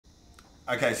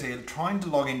Okay, so you're trying to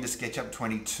log into Sketchup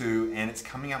 22 and it's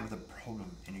coming up with a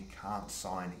problem and you can't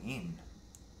sign in.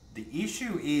 The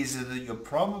issue is that you're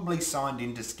probably signed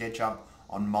into Sketchup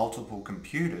on multiple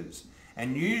computers.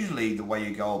 And usually the way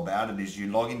you go about it is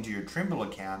you log into your Trimble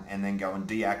account and then go and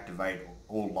deactivate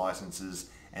all licenses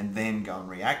and then go and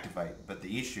reactivate. But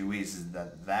the issue is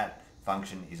that that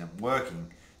function isn't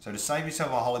working. So to save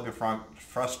yourself a whole heap of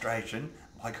frustration,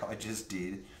 like I just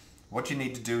did, what you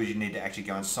need to do is you need to actually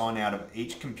go and sign out of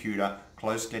each computer,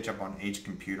 close SketchUp on each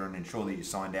computer and ensure that you're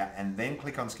signed out, and then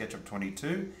click on SketchUp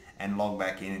 22 and log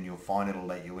back in and you'll find it'll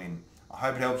let you in. I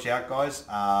hope it helps you out, guys.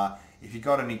 If you've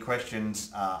got any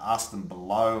questions, ask them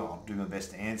below. I'll do my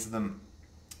best to answer them.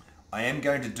 I am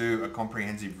going to do a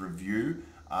comprehensive review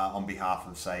on behalf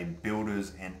of, say,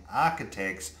 builders and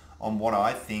architects on what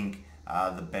I think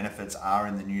the benefits are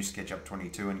in the new SketchUp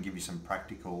 22 and give you some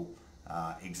practical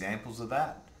examples of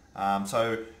that.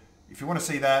 So if you want to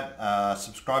see that,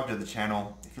 subscribe to the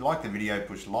channel. If you like the video,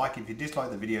 push like. If you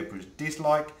dislike the video, push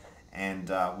dislike. And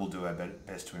we'll do our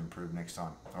best to improve next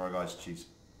time. Alright guys, cheers.